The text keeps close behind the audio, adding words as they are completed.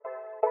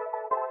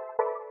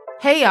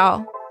Hey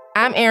y'all,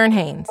 I'm Erin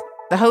Haynes,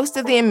 the host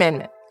of The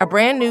Amendment, a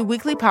brand new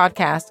weekly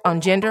podcast on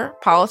gender,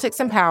 politics,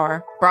 and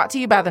power, brought to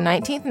you by the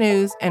 19th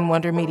News and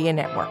Wonder Media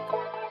Network.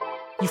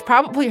 You've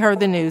probably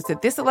heard the news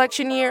that this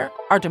election year,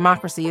 our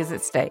democracy is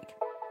at stake.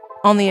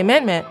 On The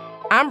Amendment,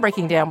 I'm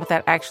breaking down what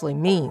that actually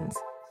means,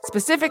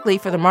 specifically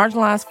for the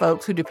marginalized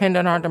folks who depend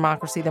on our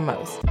democracy the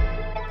most.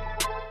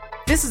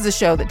 This is a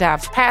show that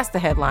dives past the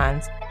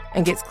headlines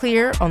and gets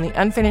clear on the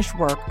unfinished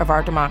work of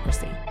our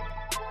democracy.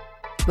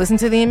 Listen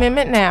to The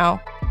Amendment now,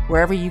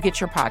 wherever you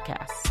get your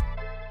podcasts.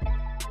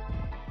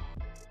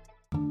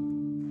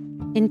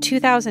 In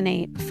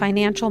 2008,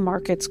 financial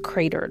markets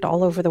cratered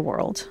all over the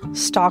world.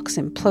 Stocks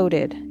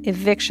imploded,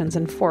 evictions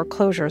and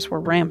foreclosures were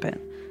rampant.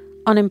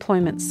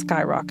 Unemployment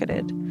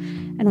skyrocketed.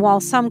 And while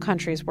some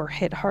countries were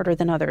hit harder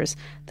than others,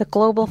 the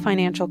global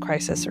financial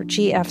crisis, or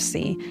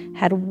GFC,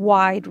 had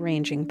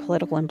wide-ranging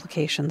political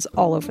implications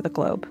all over the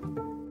globe.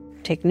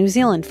 Take New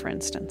Zealand, for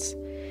instance.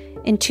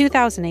 In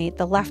 2008,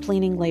 the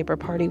left-leaning Labour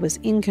Party was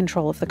in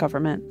control of the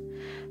government.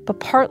 But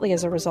partly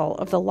as a result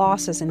of the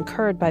losses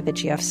incurred by the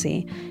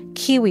GFC,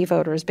 Kiwi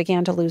voters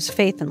began to lose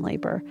faith in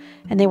Labour,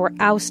 and they were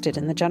ousted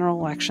in the general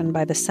election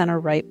by the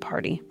centre-right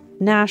party,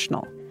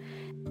 National.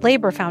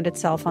 Labour found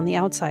itself on the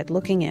outside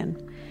looking in,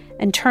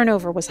 and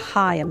turnover was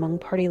high among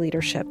party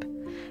leadership.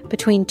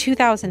 Between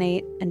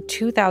 2008 and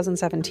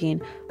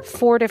 2017,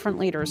 4 different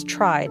leaders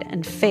tried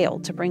and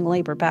failed to bring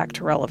Labour back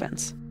to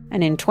relevance.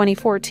 And in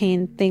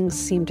 2014, things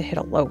seemed to hit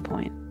a low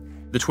point.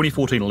 The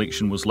 2014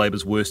 election was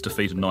Labour's worst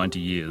defeat in 90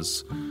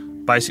 years.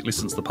 Basically,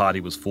 since the party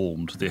was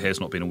formed, there has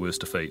not been a worse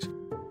defeat.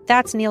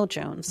 That's Neil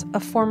Jones,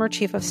 a former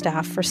chief of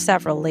staff for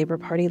several Labour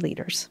Party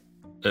leaders.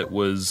 It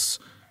was,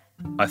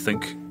 I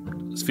think,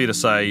 it's fair to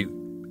say,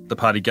 the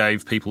party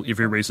gave people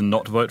every reason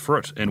not to vote for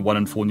it, and 1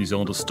 in 4 New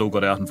Zealanders still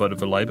got out and voted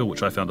for Labour,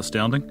 which I found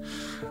astounding.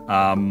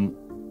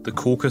 The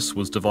caucus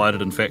was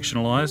divided and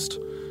factionalised.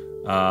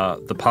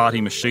 The party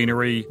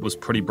machinery was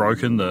pretty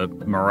broken. The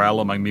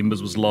morale among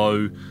members was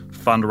low.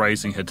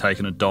 Fundraising had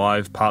taken a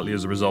dive, partly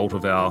as a result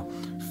of our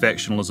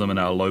factionalism and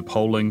our low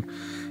polling.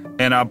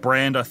 And our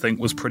brand, I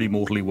think, was pretty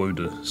mortally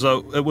wounded.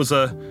 So it was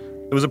a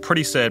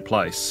pretty sad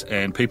place,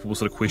 and people were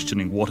sort of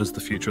questioning what is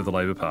the future of the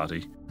Labour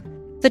Party.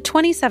 The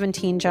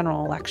 2017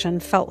 general election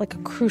felt like a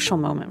crucial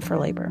moment for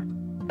Labour,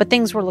 but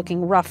things were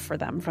looking rough for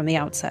them from the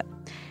outset.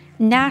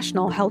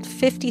 National held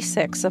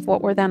 56 of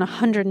what were then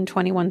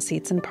 121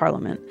 seats in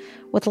Parliament,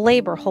 with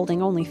Labour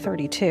holding only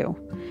 32.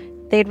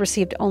 They'd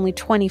received only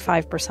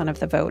 25% of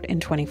the vote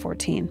in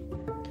 2014.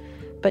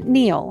 But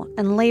Neil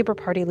and Labour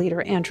Party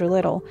leader Andrew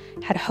Little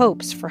had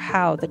hopes for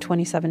how the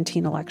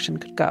 2017 election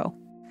could go.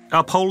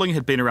 Our polling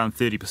had been around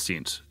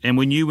 30%, and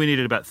we knew we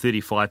needed about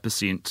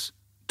 35%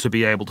 to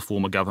be able to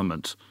form a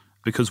government,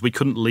 because we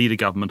couldn't lead a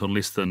government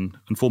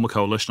and form a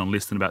coalition on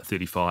less than about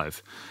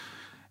 35.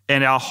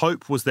 And our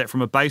hope was that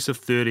from a base of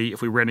 30,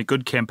 if we ran a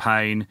good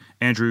campaign,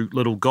 Andrew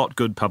Little got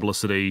good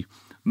publicity,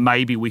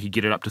 maybe we could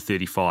get it up to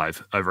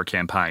 35 over a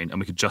campaign and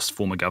we could just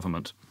form a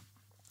government.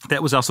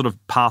 That was our sort of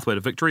pathway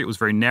to victory. It was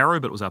very narrow,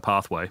 but it was our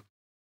pathway.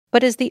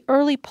 But as the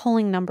early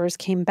polling numbers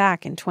came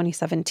back in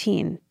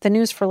 2017, the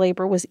news for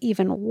Labour was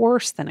even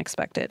worse than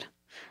expected.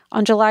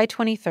 On July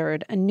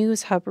 23rd, a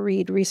News Hub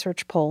Reid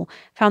research poll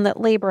found that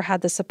Labour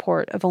had the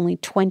support of only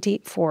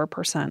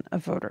 24%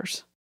 of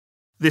voters.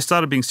 There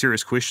started being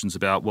serious questions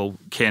about, well,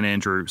 can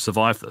Andrew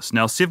survive this?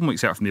 Now, 7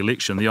 weeks out from the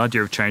election, the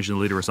idea of changing the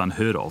leader is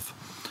unheard of.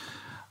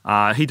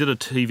 He did a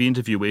TV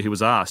interview where he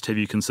was asked, have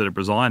you considered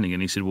resigning?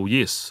 And he said, well,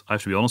 yes, I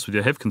have to be honest with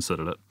you, I have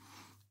considered it.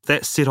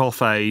 That set off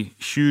a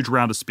huge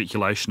round of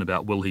speculation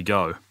about will he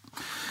go?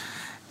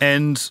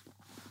 And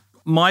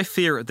my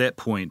fear at that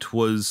point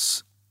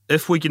was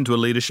if we get into a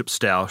leadership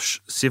stoush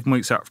 7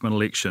 weeks out from an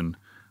election,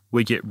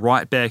 we get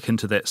right back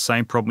into that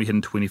same problem we had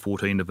in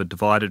 2014 of a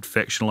divided,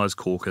 factionalised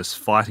caucus,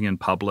 fighting in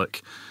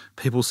public,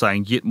 people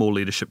saying yet more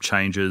leadership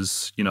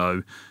changes,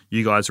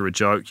 you guys are a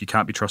joke, you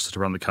can't be trusted to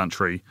run the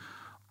country.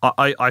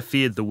 I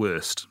feared the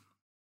worst.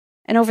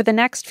 And over the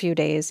next few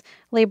days,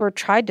 Labour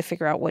tried to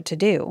figure out what to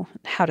do,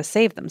 how to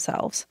save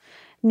themselves.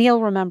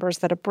 Neil remembers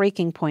that a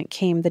breaking point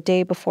came the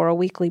day before a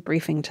weekly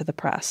briefing to the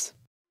press.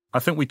 I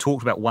think we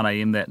talked about 1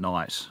 a.m. that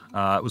night.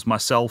 It was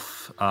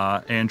myself,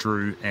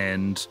 Andrew,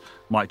 and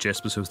Mike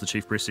Jaspers, who was the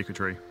chief press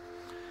secretary.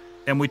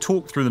 And we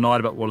talked through the night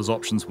about what his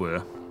options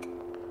were.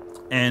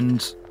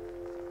 And,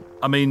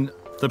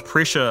 the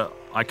pressure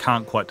I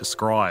can't quite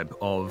describe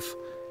of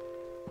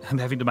him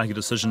having to make a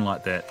decision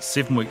like that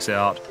 7 weeks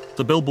out.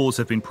 The billboards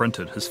have been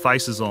printed. His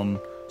face is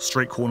on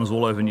street corners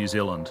all over New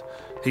Zealand.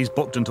 He's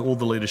booked into all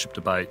the leadership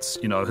debates.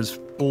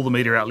 All the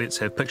media outlets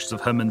have pictures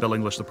of him and Bill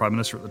English, the Prime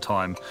Minister at the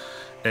time,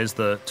 as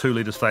the two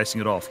leaders facing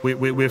it off.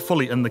 We're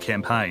fully in the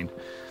campaign.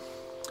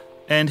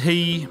 And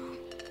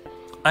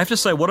I have to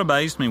say, what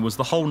amazed me was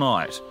the whole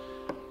night,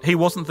 he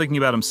wasn't thinking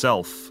about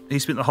himself. He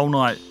spent the whole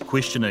night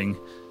questioning,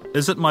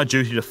 is it my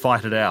duty to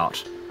fight it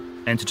out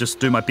and to just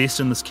do my best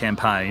in this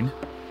campaign,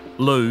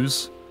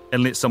 lose,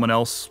 and let someone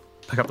else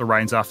pick up the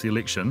reins after the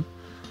election?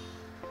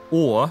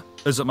 Or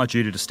is it my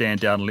duty to stand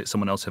down and let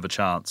someone else have a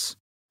chance?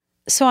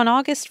 So on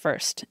August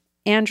 1st,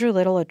 Andrew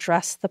Little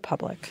addressed the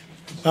public.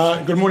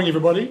 Good morning,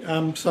 everybody.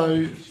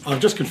 So I've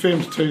just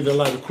confirmed to the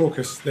Labour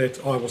caucus that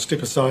I will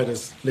step aside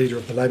as leader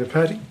of the Labour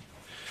Party.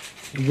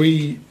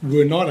 We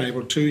were not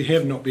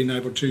have not been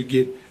able to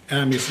get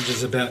our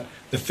messages about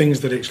the things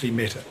that actually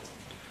matter.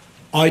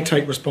 I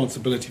take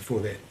responsibility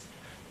for that.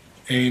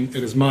 And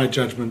it is my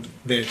judgment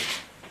that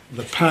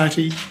the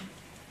party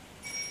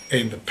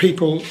and the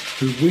people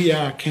who we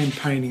are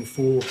campaigning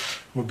for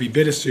will be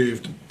better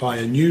served by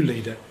a new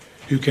leader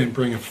who can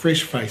bring a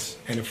fresh face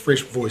and a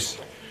fresh voice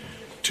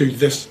to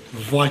this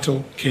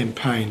vital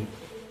campaign.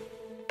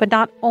 But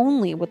not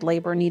only would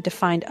Labour need to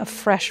find a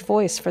fresh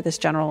voice for this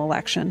general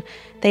election,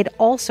 they'd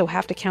also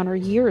have to counter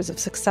years of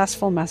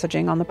successful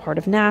messaging on the part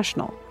of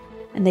National.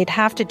 And they'd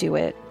have to do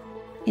it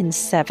in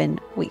 7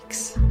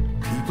 weeks.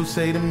 People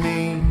say to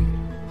me,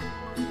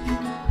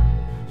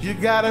 you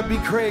gotta be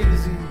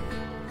crazy.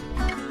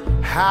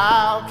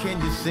 How can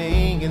you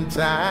sing in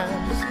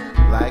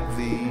times like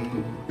these?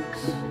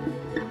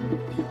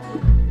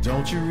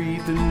 Don't you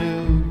read the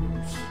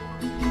news?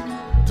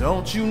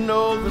 Don't you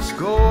know the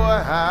score?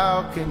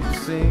 How can you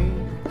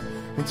sing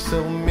when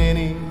so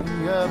many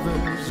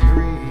others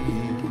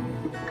grieve?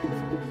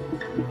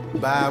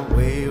 By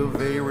way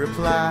of a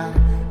reply,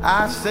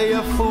 I say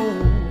a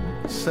fool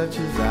such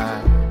as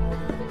I,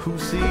 who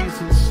sees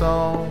his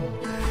song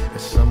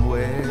as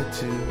somewhere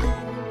to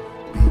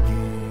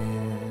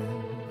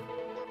begin.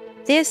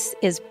 This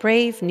is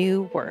Brave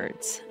New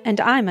Words,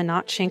 and I'm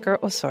Anat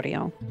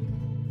Shanker-Osorio.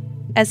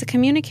 As a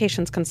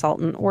communications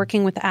consultant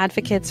working with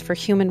advocates for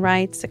human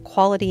rights,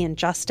 equality, and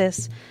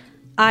justice,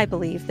 I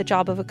believe the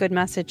job of a good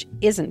message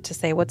isn't to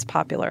say what's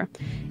popular.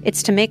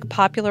 It's to make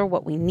popular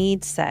what we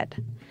need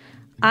said.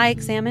 I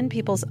examine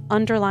people's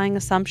underlying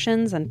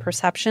assumptions and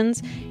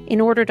perceptions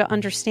in order to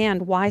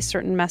understand why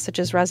certain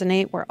messages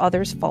resonate where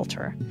others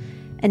falter.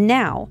 And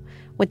now,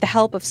 with the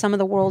help of some of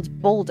the world's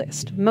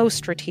boldest, most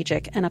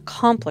strategic, and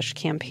accomplished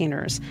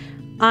campaigners,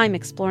 I'm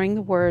exploring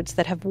the words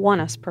that have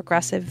won us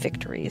progressive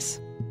victories.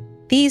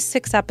 These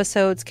 6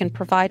 episodes can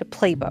provide a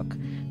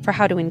playbook for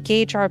how to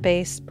engage our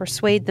base,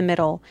 persuade the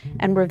middle,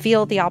 and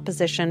reveal the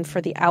opposition for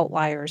the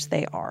outliers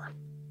they are.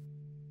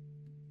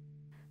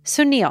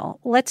 So Neil,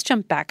 let's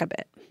jump back a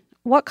bit.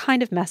 What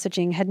kind of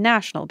messaging had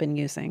National been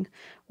using?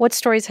 What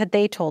stories had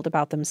they told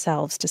about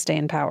themselves to stay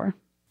in power?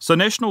 So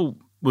National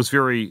was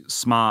very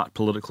smart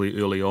politically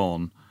early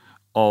on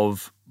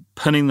of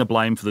pinning the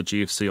blame for the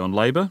GFC on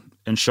Labour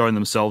and showing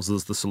themselves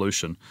as the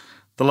solution.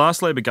 The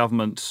last Labour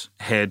government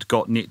had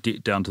got net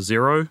debt down to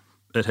zero.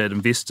 It had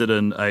invested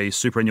in a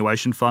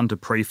superannuation fund to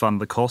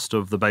pre-fund the cost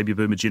of the baby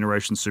boomer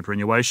generation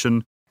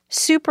superannuation.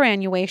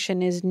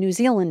 Superannuation is New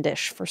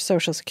Zealandish for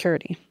Social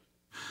Security.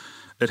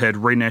 It had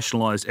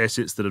renationalised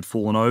assets that had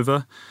fallen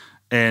over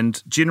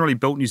and generally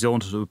built New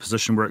Zealand into a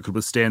position where it could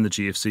withstand the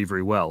GFC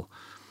very well.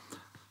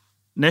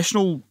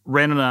 National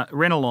ran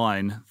a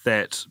line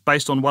that,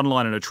 based on one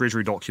line in a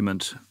Treasury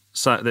document,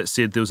 that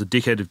said there was a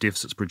decade of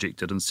deficits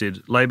projected and said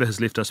Labour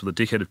has left us with a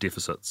decade of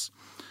deficits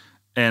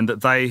and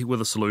that they were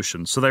the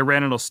solution. So they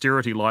ran an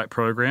austerity-light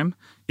program.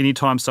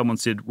 Anytime someone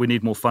said, we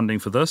need more funding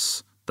for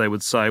this, they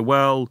would say,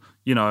 well,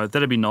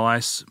 that'd be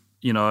nice.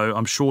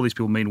 I'm sure these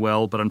people mean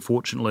well, but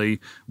unfortunately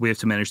we have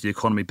to manage the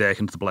economy back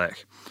into the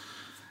black.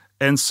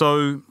 And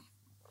so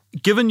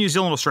given New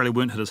Zealand and Australia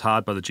weren't hit as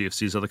hard by the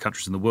GFC as other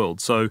countries in the world,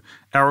 so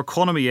our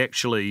economy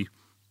actually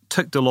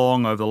ticked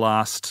along over the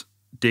last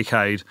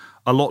decade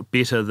a lot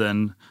better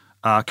than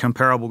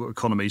comparable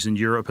economies in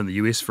Europe and the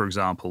US, for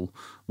example,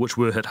 which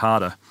were hit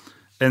harder.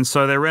 And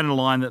so they ran a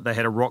line that they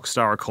had a rock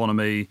star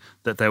economy,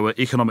 that they were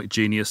economic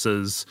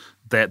geniuses,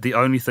 that the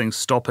only thing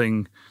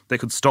that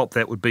could stop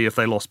that would be if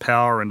they lost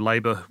power and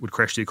Labour would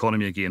crash the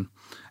economy again.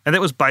 And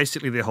that was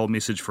basically their whole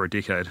message for a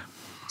decade.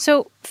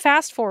 So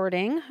fast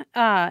forwarding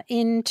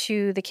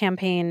into the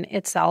campaign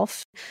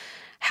itself,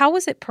 how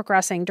was it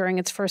progressing during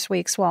its first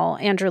weeks while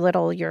Andrew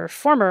Little, your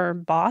former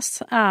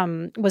boss,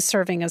 was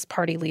serving as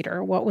party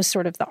leader? What was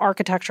sort of the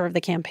architecture of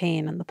the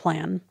campaign and the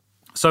plan?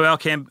 So our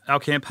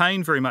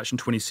campaign very much in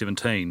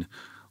 2017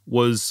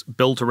 was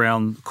built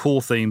around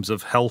core themes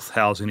of health,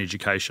 housing,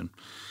 education,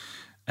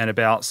 and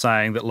about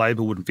saying that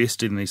Labour would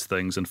invest in these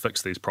things and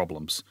fix these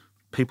problems.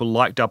 People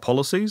liked our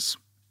policies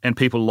and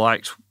people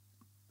liked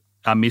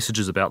our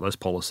messages about those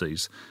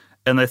policies,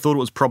 and they thought it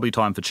was probably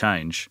time for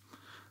change.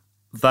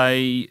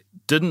 They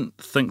didn't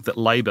think that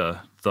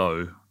Labour,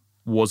 though,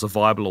 was a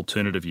viable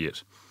alternative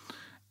yet.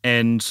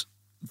 And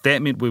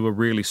that meant we were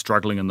really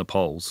struggling in the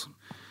polls.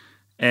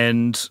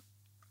 And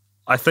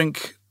I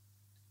think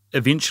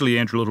eventually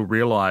Andrew Little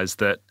realised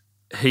that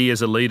he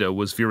as a leader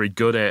was very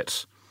good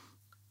at,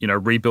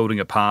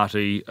 rebuilding a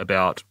party,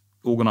 about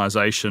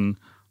organisation,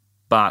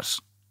 but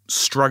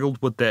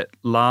struggled with that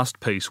last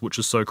piece, which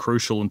is so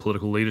crucial in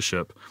political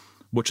leadership,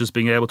 which is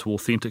being able to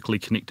authentically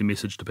connect a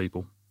message to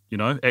people.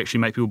 Actually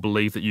make people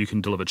believe that you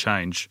can deliver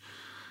change.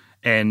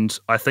 And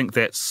I think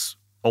that's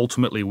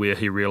ultimately where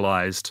he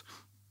realised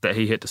that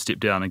he had to step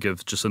down and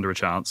give Jacinda a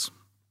chance.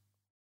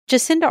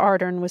 Jacinda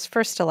Ardern was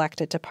first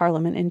elected to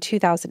Parliament in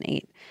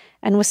 2008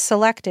 and was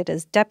selected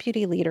as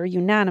deputy leader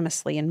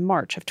unanimously in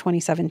March of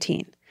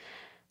 2017.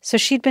 So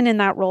she'd been in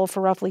that role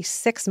for roughly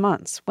 6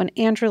 months when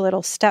Andrew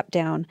Little stepped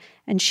down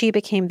and she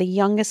became the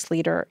youngest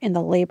leader in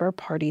the Labour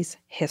Party's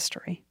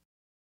history.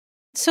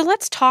 So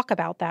let's talk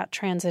about that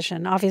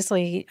transition.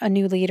 Obviously, a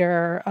new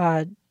leader,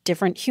 a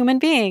different human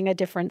being, a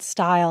different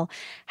style.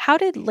 How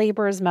did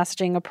Labour's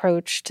messaging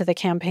approach to the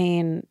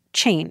campaign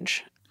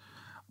change?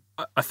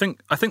 I think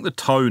the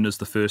tone is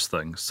the first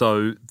thing.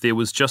 So there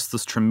was just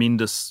this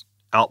tremendous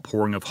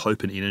outpouring of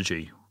hope and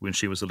energy when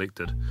she was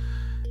elected.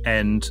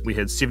 And we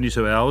had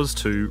 72 hours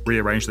to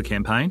rearrange the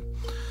campaign.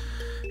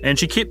 And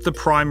she kept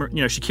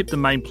the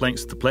main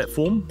planks of the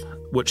platform,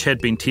 which had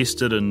been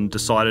tested and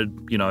decided,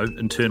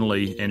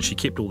 internally, and she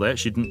kept all that.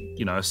 She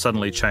didn't,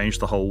 suddenly change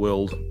the whole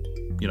world,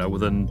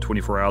 within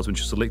 24 hours when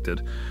she was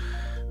elected.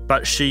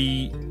 But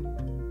she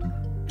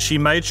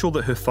made sure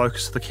that her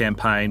focus of the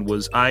campaign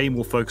was,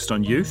 more focused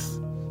on youth.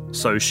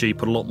 So she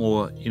put a lot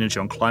more energy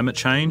on climate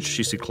change.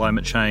 She said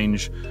climate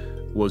change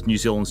was New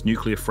Zealand's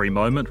nuclear-free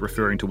moment,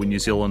 referring to when New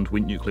Zealand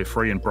went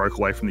nuclear-free and broke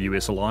away from the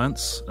US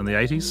alliance in the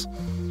 80s.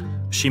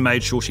 She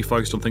made sure she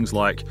focused on things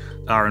like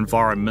our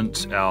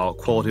environment, our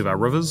quality of our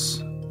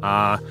rivers.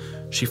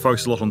 She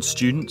focused a lot on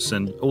students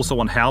and also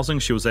on housing.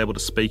 She was able to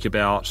speak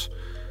about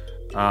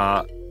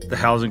the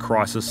housing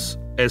crisis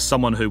as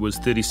someone who was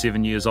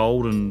 37 years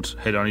old and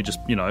had only just,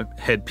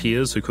 had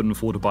peers who couldn't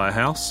afford to buy a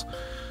house.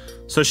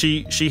 So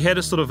she had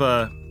a sort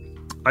of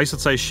I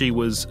should say she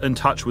was in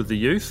touch with the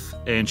youth,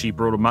 and she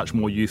brought a much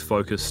more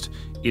youth-focused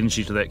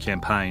energy to that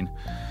campaign.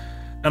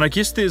 And I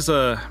guess there's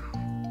a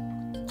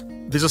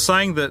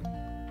saying that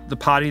the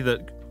party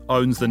that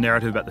owns the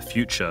narrative about the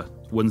future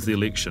wins the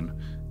election.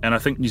 And I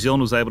think New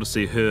Zealand was able to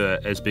see her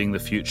as being the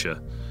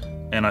future.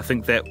 And I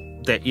think that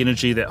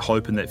energy, that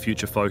hope, and that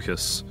future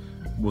focus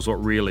was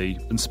what really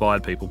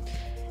inspired people.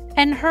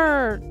 And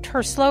her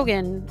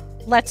slogan,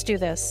 "Let's do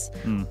this."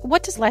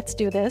 What does "Let's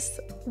do this"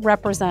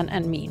 represent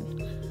and mean?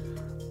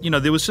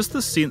 There was just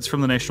this sense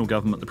from the national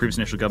government, the previous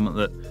national government,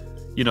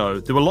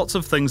 that, there were lots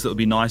of things that would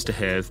be nice to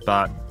have,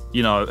 but,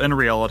 in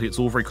reality, it's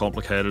all very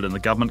complicated and the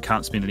government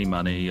can't spend any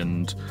money,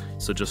 and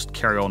so just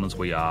carry on as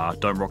we are,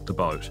 don't rock the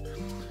boat.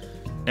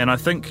 And I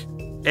think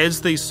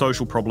as these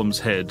social problems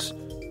had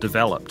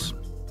developed,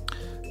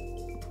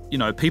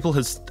 people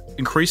had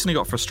increasingly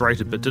got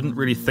frustrated but didn't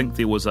really think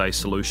there was a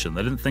solution.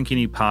 They didn't think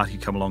any party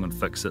could come along and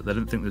fix it. They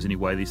didn't think there's any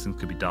way these things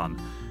could be done.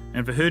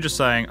 And for her just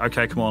saying,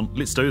 okay, come on,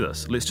 let's do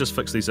this. Let's just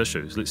fix these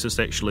issues. Let's just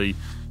actually,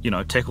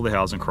 tackle the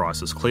housing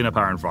crisis, clean up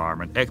our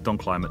environment, act on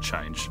climate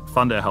change,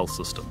 fund our health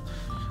system.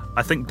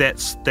 I think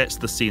that's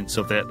the sense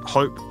of that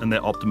hope and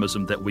that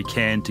optimism that we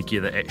can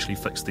together actually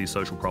fix these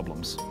social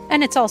problems.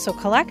 And it's also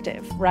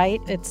collective,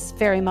 right? It's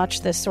very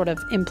much this sort of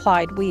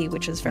implied we,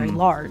 which is very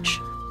large.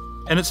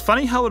 And it's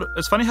funny how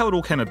it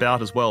all came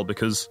about as well,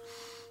 because,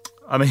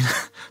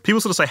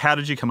 people sort of say, how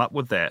did you come up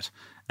with that?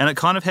 And it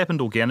kind of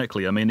happened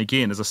organically.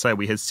 Again, as I say,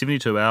 we had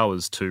 72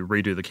 hours to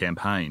redo the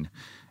campaign,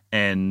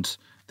 and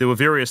there were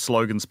various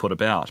slogans put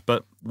about.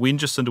 But when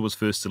Jacinda was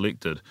first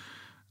elected,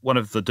 one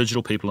of the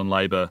digital people in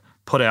Labour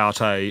put out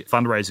a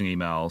fundraising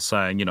email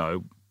saying,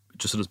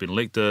 Jacinda's been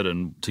elected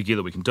and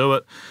together we can do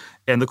it.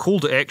 And the call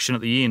to action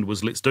at the end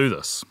was, let's do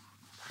this.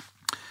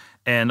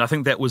 And I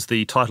think that was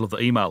the title of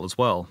the email as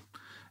well.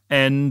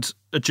 And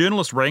a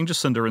journalist rang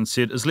Jacinda and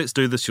said, is "let's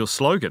do this" your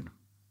slogan?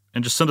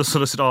 And Jacinda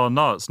sort of said, oh,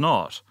 no, it's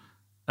not.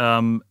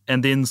 And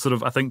then sort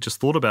of, I think, just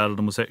thought about it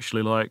and was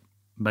actually like,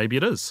 maybe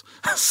it is.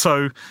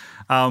 So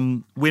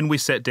when we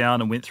sat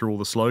down and went through all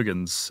the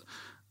slogans,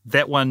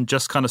 that one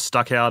just kind of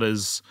stuck out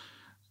as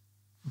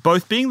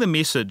both being the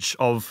message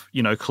of,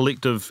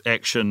 collective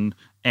action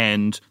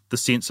and the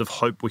sense of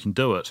hope we can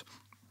do it,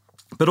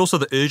 but also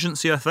the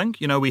urgency, I think.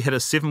 We had a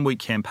 7-week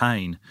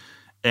campaign,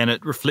 and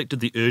it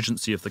reflected the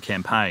urgency of the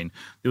campaign.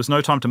 There was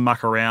no time to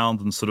muck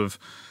around and sort of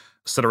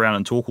sit around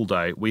and talk all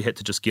day. We had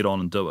to just get on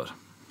and do it.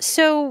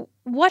 So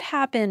what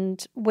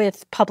happened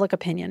with public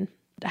opinion?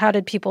 How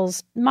did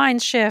people's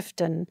minds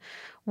shift, and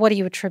what do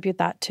you attribute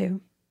that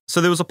to? So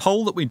there was a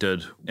poll that we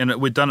did, and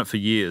we'd done it for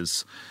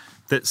years,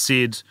 that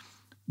said,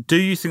 do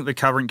you think the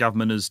current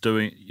government is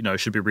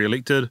should be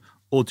re-elected,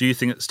 or do you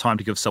think it's time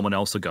to give someone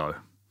else a go?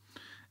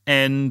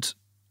 And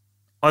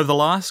over the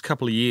last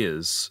couple of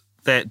years,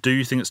 that "do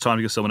you think it's time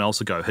to give someone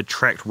else a go" had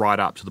tracked right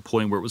up to the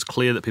point where it was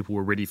clear that people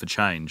were ready for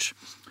change.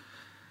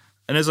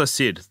 And as I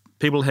said,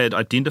 people had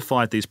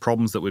identified these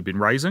problems that we'd been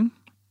raising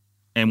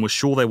and were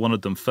sure they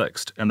wanted them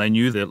fixed, and they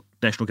knew the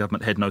national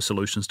government had no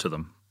solutions to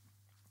them.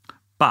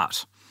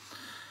 But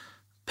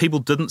people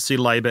didn't see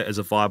Labour as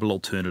a viable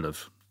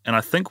alternative. And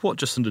I think what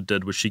Jacinda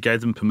did was she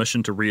gave them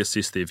permission to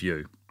reassess their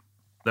view.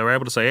 They were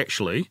able to say,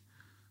 actually,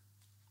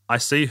 I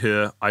see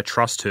her, I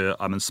trust her,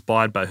 I'm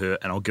inspired by her,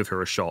 and I'll give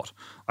her a shot.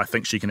 I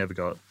think she can have a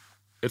go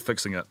at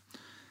fixing it.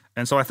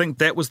 And so I think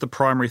that was the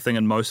primary thing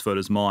in most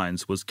voters'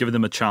 minds, was giving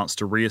them a chance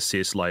to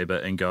reassess Labour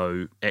and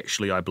go,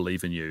 actually, I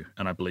believe in you,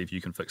 and I believe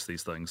you can fix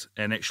these things.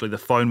 And actually the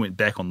phone went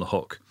back on the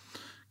hook.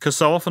 Because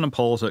so often in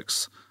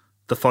politics,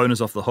 the phone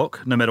is off the hook.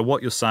 No matter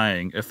what you're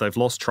saying, if they've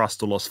lost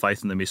trust or lost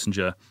faith in the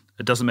messenger,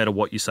 it doesn't matter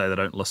what you say, they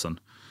don't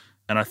listen.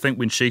 And I think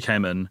when she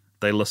came in,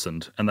 they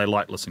listened, and they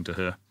liked listening to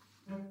her.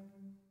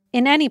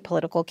 In any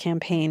political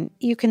campaign,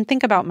 you can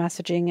think about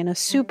messaging in a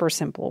super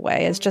simple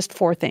way as just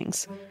 4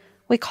 things.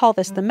 We call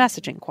this the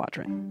messaging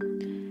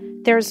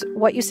quadrant. There's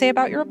what you say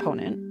about your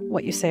opponent,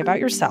 what you say about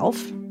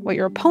yourself, what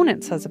your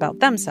opponent says about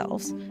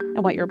themselves,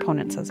 and what your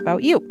opponent says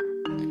about you.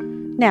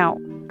 Now,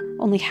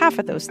 only half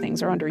of those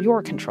things are under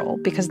your control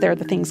because they're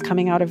the things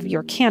coming out of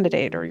your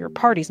candidate or your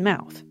party's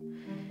mouth.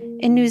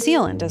 In New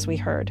Zealand, as we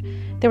heard,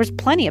 there was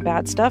plenty of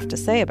bad stuff to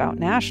say about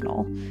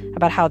National,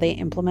 about how they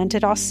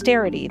implemented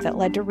austerity that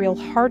led to real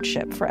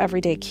hardship for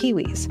everyday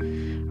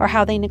Kiwis, or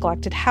how they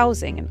neglected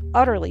housing and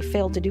utterly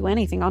failed to do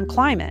anything on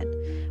climate,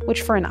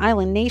 which for an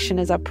island nation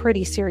is a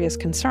pretty serious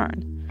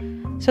concern.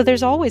 So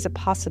there's always a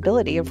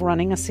possibility of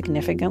running a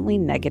significantly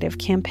negative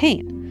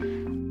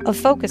campaign, of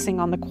focusing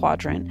on the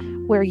quadrant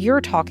where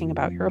you're talking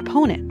about your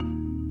opponent.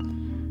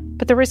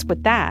 But the risk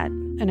with that,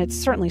 and it's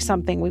certainly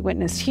something we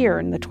witnessed here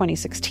in the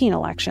 2016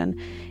 election,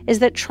 is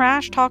that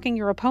trash-talking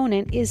your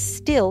opponent is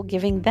still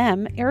giving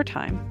them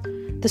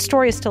airtime. The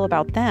story is still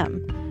about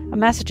them, a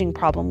messaging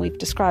problem we've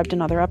described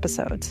in other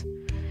episodes.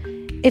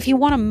 If you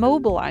want to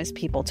mobilize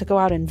people to go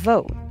out and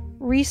vote,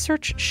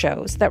 research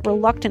shows that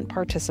reluctant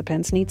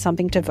participants need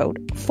something to vote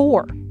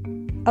for.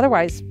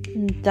 Otherwise,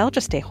 they'll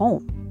just stay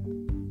home.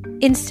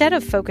 Instead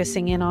of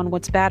focusing in on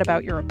what's bad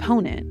about your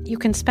opponent, you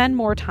can spend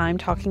more time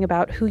talking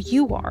about who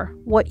you are,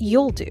 what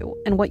you'll do,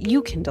 and what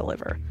you can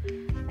deliver.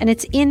 And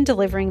it's in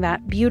delivering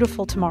that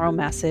beautiful tomorrow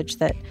message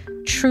that,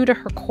 true to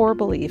her core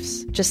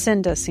beliefs,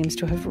 Jacinda seems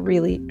to have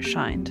really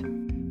shined.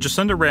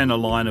 Jacinda ran a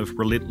line of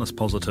relentless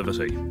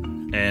positivity,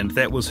 and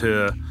that was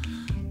her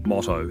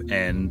motto,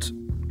 and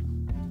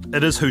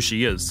it is who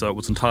she is, so it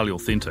was entirely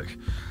authentic.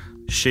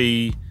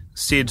 She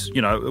said,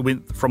 it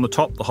went from the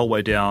top the whole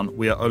way down,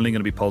 we are only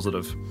going to be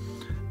positive.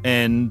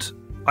 And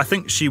I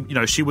think she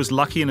was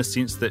lucky in a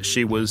sense that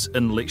she was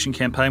in an election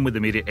campaign where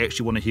the media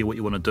actually want to hear what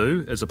you want to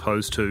do, as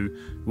opposed to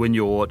when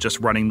you're just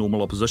running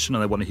normal opposition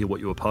and they want to hear what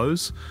you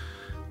oppose.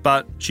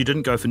 But she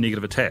didn't go for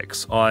negative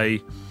attacks.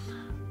 I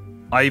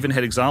even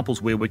had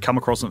examples where we'd come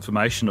across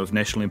information of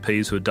national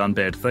MPs who had done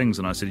bad things,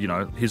 and I said,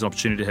 here's an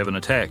opportunity to have an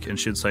attack, and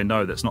she'd say,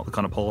 no, that's not the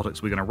kind of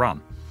politics we're going to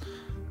run,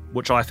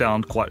 which I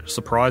found quite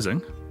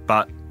surprising.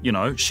 But,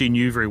 she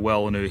knew very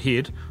well in her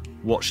head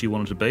what she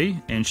wanted to be,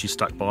 and she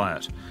stuck by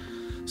it.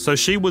 So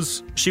she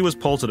was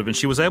positive, and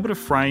she was able to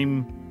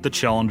frame the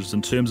challenges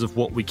in terms of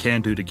what we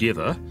can do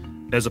together,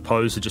 as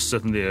opposed to just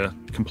sitting there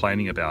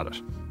complaining about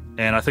it.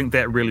 And I think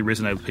that really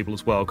resonated with people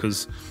as well,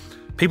 because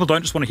people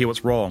don't just want to hear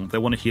what's wrong, they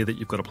want to hear that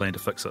you've got a plan to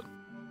fix it.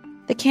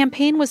 The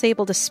campaign was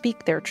able to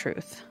speak their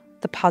truth,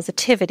 the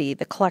positivity,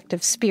 the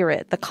collective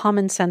spirit, the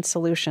common sense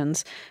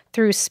solutions,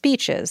 through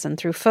speeches and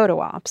through photo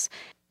ops.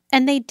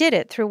 And they did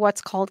it through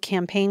what's called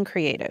Campaign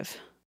Creative.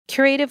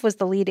 Creative was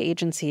the lead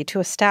agency to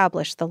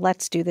establish the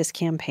Let's Do This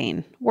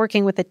campaign,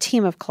 working with a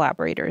team of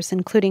collaborators,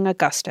 including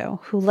Augusto,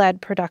 who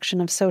led production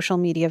of social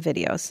media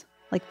videos,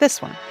 like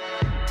this one.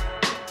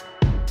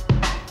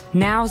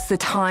 Now's the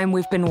time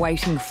we've been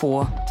waiting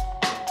for.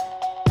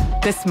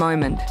 This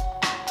moment.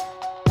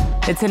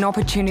 It's an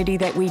opportunity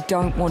that we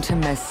don't want to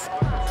miss.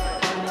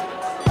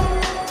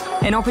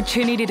 An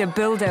opportunity to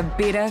build a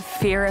better,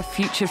 fairer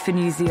future for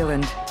New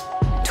Zealand.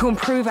 To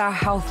improve our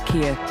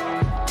healthcare,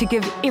 to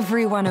give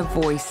everyone a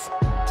voice,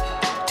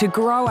 to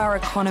grow our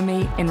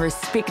economy and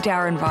respect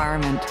our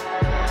environment.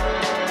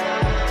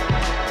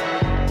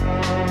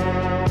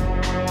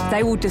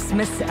 They will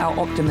dismiss our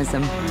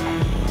optimism.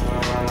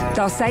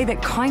 They'll say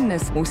that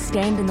kindness will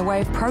stand in the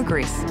way of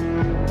progress.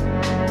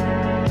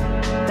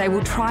 They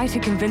will try to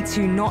convince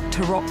you not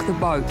to rock the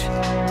boat.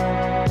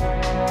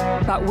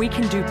 But we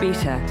can do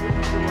better,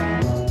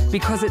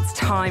 because it's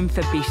time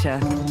for better.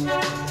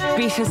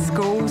 Better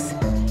schools,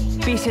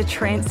 better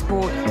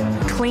transport,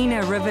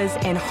 cleaner rivers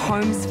and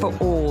homes for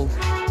all.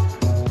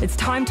 It's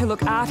time to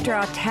look after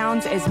our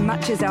towns as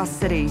much as our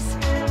cities.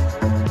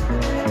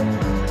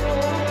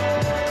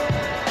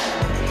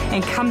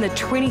 And come the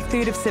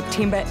 23rd of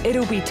September,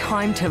 it'll be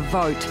time to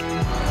vote.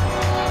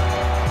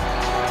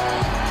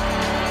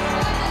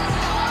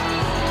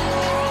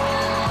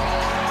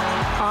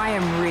 I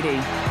am ready.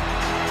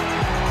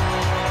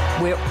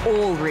 We're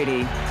all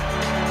ready.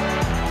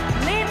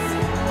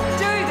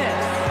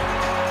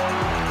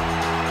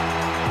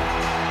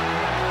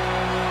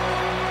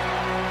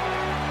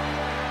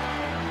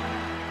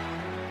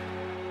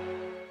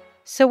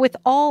 So with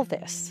all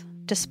this,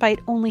 despite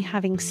only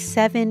having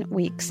 7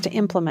 weeks to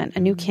implement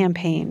a new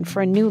campaign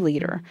for a new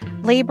leader,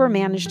 Labour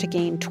managed to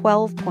gain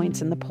 12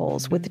 points in the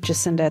polls with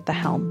Jacinda at the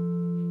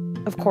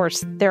helm. Of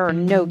course, there are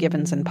no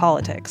givens in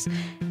politics,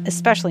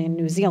 especially in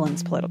New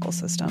Zealand's political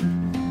system.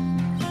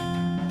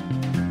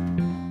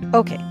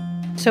 Okay,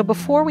 so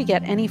before we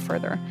get any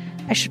further,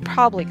 I should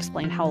probably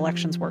explain how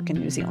elections work in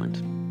New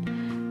Zealand.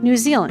 New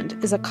Zealand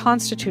is a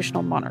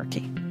constitutional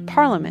monarchy.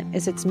 Parliament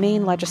is its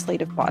main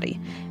legislative body,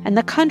 and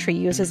the country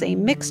uses a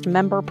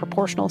mixed-member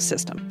proportional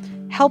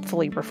system,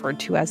 helpfully referred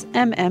to as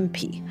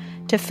MMP,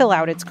 to fill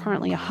out its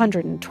currently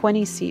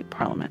 120-seat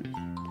parliament.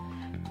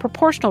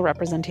 Proportional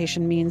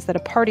representation means that a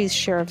party's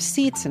share of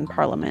seats in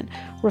parliament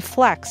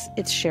reflects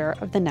its share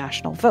of the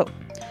national vote.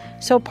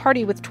 So a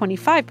party with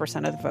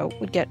 25% of the vote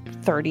would get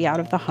 30 out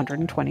of the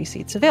 120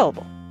 seats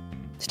available.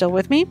 Still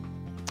with me?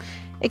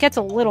 It gets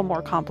a little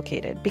more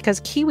complicated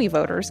because Kiwi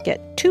voters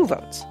get 2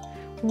 votes,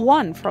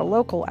 one for a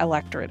local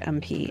electorate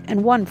MP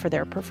and one for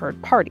their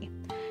preferred party.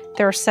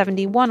 There are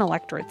 71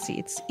 electorate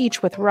seats,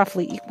 each with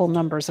roughly equal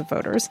numbers of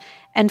voters,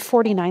 and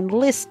 49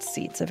 list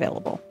seats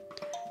available.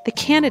 The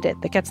candidate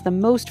that gets the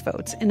most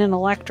votes in an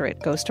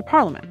electorate goes to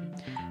Parliament.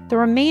 The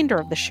remainder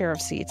of the share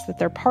of seats that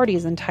their party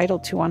is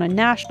entitled to on a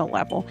national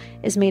level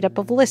is made up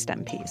of list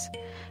MPs.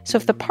 So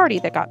if the party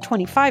that got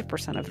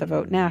 25% of the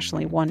vote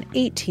nationally won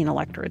 18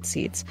 electorate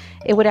seats,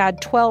 it would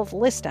add 12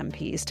 list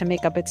MPs to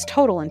make up its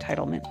total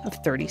entitlement of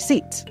 30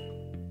 seats.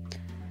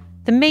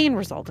 The main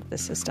result of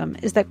this system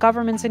is that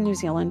governments in New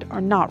Zealand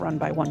are not run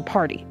by one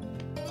party.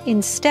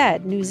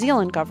 Instead, New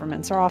Zealand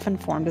governments are often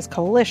formed as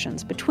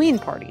coalitions between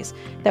parties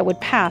that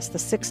would pass the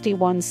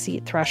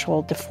 61-seat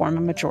threshold to form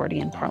a majority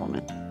in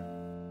Parliament.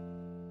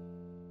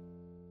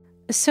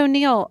 So,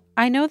 Neil,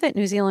 I know that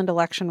New Zealand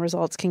election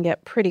results can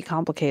get pretty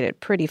complicated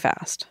pretty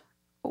fast.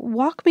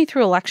 Walk me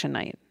through election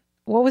night.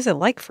 What was it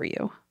like for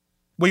you?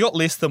 We got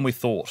less than we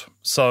thought.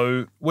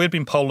 So we'd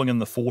been polling in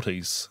the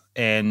 40s,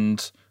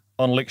 and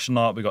on election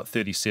night we got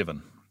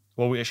 37.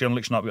 Well, on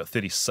election night we got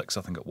 36,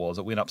 I think it was.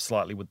 It went up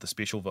slightly with the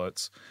special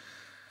votes.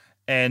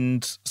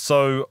 And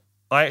so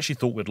I actually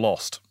thought we'd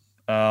lost.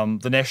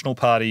 The National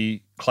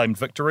Party claimed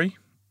victory.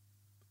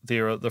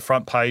 The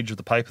front page of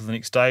the paper the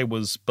next day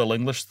was Bill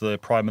English, the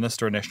Prime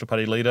Minister and National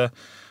Party leader,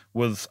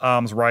 with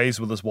arms raised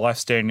with his wife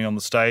standing on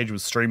the stage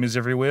with streamers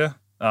everywhere,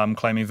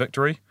 claiming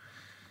victory.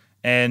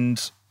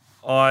 And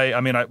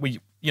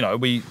we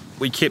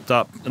kept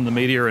up in the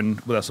media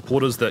and with our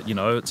supporters that,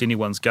 it's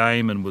anyone's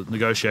game and with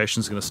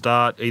negotiations going to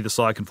start. Either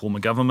side can form a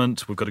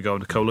government. We've got to go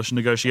into coalition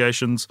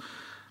negotiations.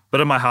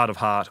 But in my heart of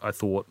heart, I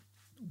thought,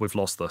 we've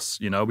lost this.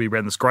 We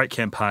ran this great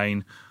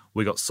campaign.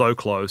 We got so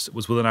close, it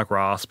was within our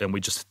grasp, and we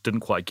just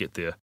didn't quite get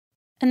there.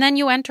 And then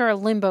you enter a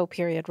limbo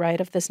period,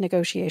 right, of this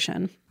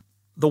negotiation.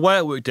 The way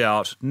it worked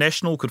out,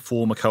 National could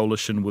form a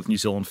coalition with New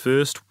Zealand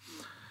First,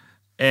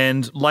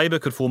 and Labour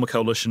could form a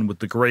coalition with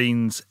the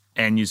Greens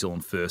and New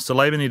Zealand First. So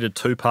Labour needed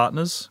 2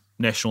 partners,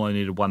 National only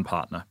needed 1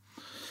 partner.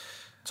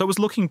 So it was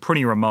looking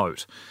pretty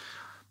remote.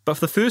 But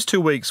for the first 2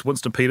 weeks,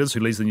 Winston Peters,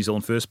 who leads the New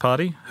Zealand First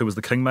Party, who was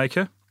the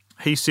kingmaker,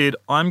 he said,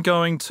 I'm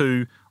going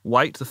to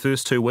wait the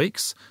first 2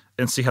 weeks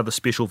and see how the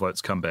special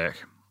votes come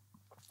back.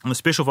 And the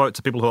special votes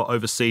are people who are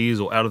overseas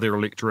or out of their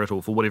electorate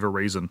or for whatever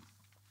reason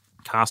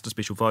cast a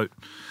special vote.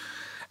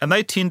 And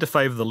they tend to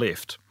favour the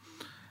left.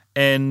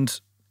 And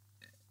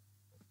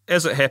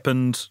as it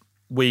happened,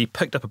 we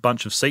picked up a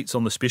bunch of seats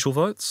on the special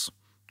votes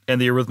and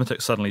the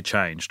arithmetic suddenly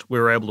changed. We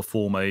were able to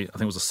form I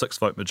think it was a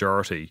 6-vote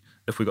majority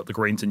if we got the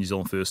Greens and New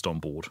Zealand First on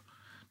board.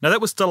 Now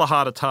that was still a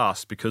harder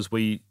task because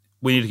we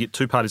needed to get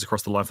 2 parties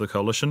across the line for the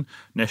coalition.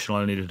 National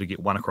only needed to get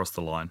 1 across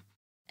the line.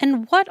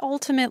 And what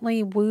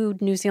ultimately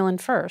wooed New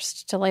Zealand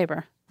First to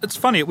Labour? It's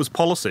funny, it was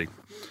policy.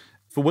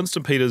 For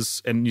Winston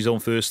Peters and New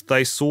Zealand First,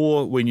 they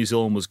saw where New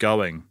Zealand was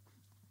going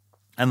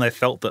and they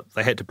felt that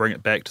they had to bring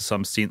it back to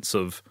some sense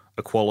of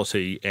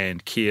equality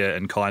and care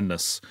and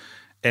kindness.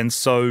 And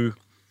so,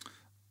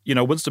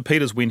 Winston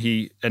Peters, when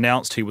he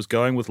announced he was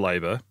going with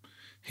Labour,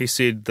 he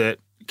said that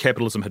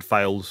capitalism had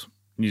failed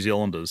New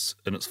Zealanders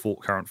in its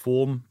current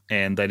form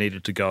and they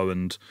needed to go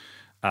and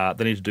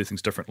they needed to do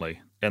things differently.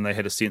 And they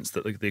had a sense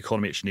that the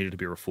economy actually needed to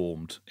be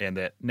reformed and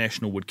that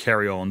National would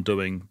carry on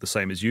doing the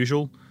same as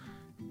usual.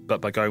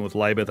 But by going with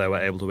Labour, they were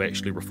able to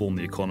actually reform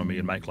the economy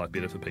and make life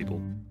better for people.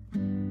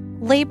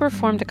 Labour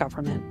formed a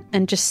government,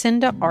 and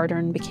Jacinda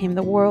Ardern became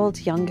the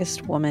world's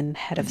youngest woman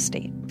head of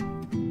state.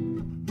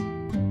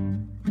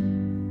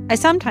 I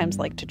sometimes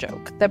like to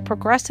joke that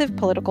progressive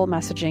political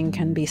messaging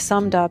can be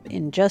summed up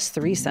in just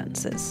 3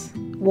 sentences.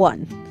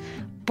 1,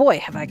 boy,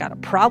 have I got a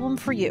problem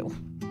for you.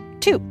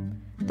 2,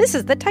 this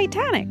is the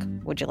Titanic.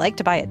 Would you like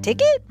to buy a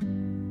ticket?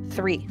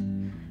 3,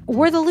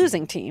 we're the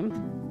losing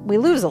team. We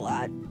lose a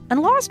lot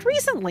and lost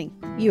recently.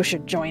 You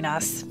should join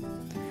us.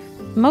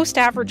 Most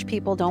average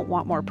people don't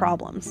want more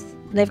problems.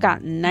 They've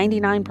got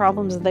 99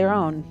 problems of their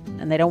own,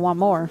 and they don't want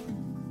more.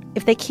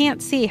 If they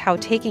can't see how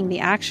taking the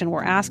action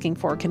we're asking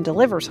for can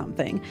deliver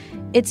something,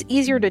 it's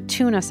easier to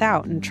tune us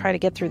out and try to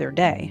get through their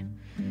day.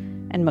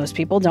 And most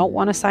people don't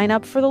want to sign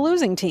up for the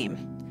losing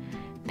team.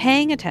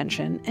 Paying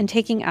attention and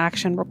taking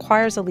action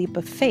requires a leap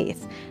of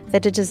faith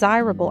that a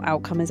desirable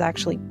outcome is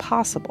actually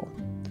possible.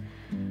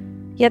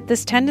 Yet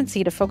this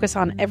tendency to focus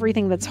on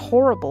everything that's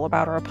horrible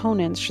about our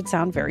opponents should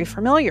sound very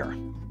familiar.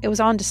 It was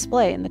on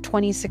display in the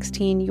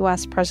 2016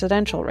 U.S.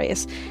 presidential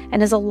race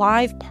and is a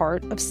live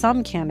part of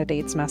some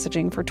candidates'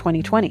 messaging for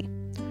 2020.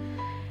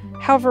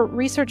 However,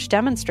 research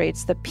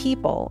demonstrates that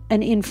people,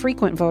 and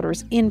infrequent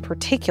voters in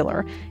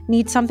particular,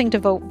 need something to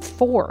vote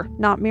for,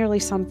 not merely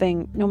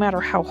something, no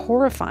matter how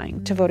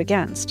horrifying, to vote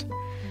against.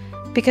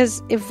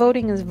 Because if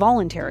voting is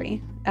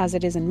voluntary, as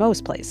it is in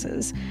most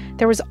places,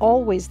 there is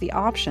always the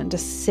option to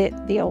sit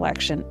the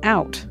election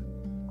out.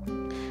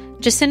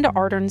 Jacinda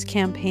Ardern's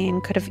campaign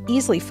could have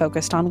easily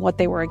focused on what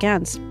they were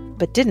against,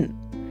 but didn't.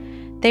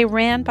 They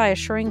ran by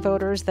assuring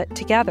voters that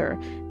together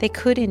they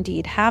could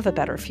indeed have a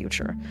better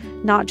future,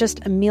 not just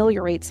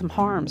ameliorate some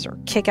harms or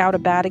kick out a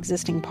bad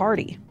existing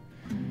party.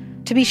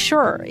 To be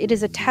sure, it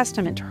is a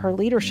testament to her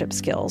leadership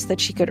skills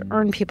that she could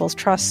earn people's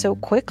trust so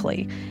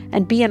quickly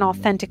and be an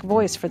authentic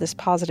voice for this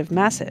positive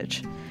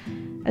message.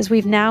 As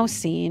we've now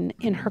seen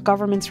in her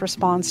government's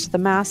response to the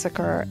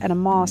massacre at a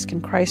mosque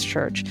in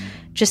Christchurch,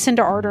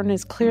 Jacinda Ardern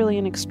is clearly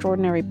an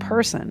extraordinary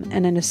person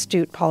and an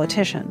astute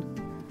politician.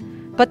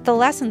 But the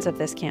lessons of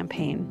this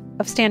campaign,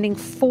 of standing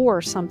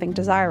for something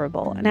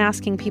desirable and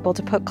asking people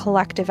to put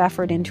collective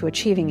effort into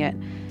achieving it,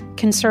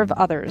 can serve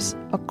others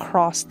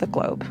across the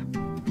globe.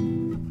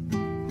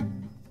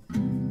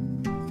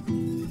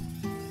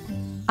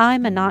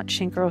 I'm Anat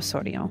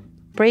Shinker-Osorio.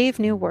 Brave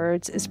New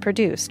Words is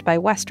produced by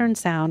Western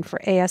Sound for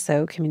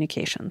ASO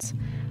Communications.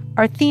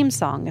 Our theme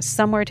song is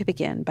Somewhere to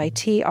Begin by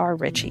T.R.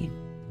 Ritchie.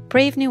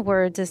 Brave New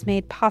Words is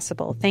made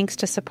possible thanks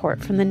to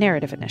support from the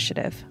Narrative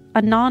Initiative,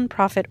 a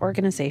nonprofit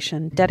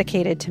organization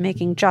dedicated to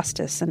making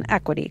justice and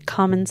equity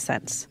common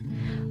sense.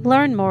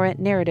 Learn more at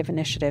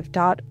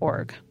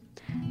narrativeinitiative.org.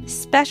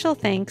 Special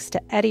thanks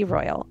to Eddie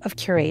Royal of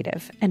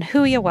Curative and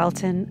Huia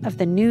Welton of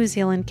the New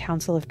Zealand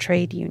Council of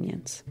Trade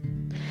Unions.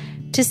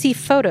 To see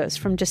photos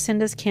from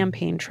Jacinda's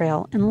campaign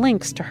trail and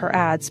links to her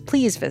ads,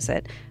 please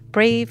visit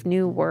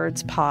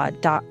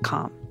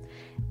bravenewwordspod.com.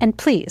 And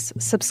please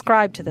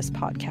subscribe to this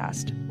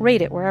podcast,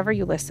 rate it wherever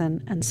you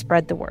listen, and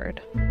spread the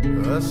word.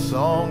 A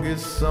song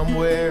is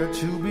somewhere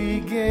to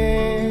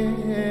begin,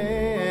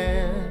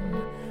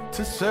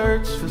 to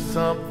search for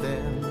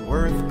something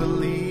worth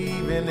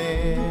believing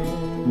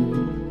in.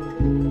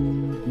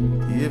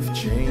 If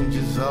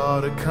changes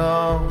are to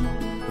come,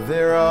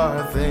 there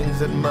are things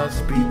that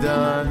must be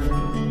done,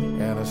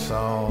 and a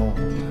song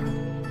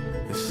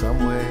is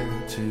somewhere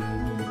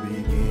to